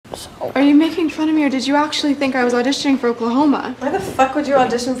Are you making fun of me, or did you actually think I was auditioning for Oklahoma? Why the fuck would you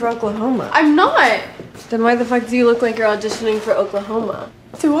audition for Oklahoma? I'm not! Then why the fuck do you look like you're auditioning for Oklahoma?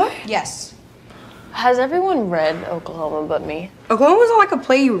 Do I? Yes. Has everyone read Oklahoma but me? Oklahoma's not like a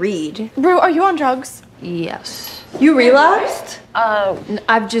play you read. Bru, are you on drugs? Yes. You relapsed?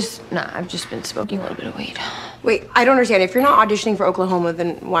 I've just been smoking a little bit of weed. Wait, I don't understand. If you're not auditioning for Oklahoma,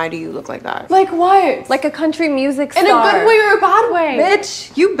 then why do you look like that? Like what? Like a country music star. In a good way or a bad way?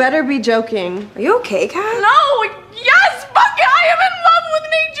 Bitch, you better be joking. Are you okay, Cass? No! Yes! Fuck it! I am in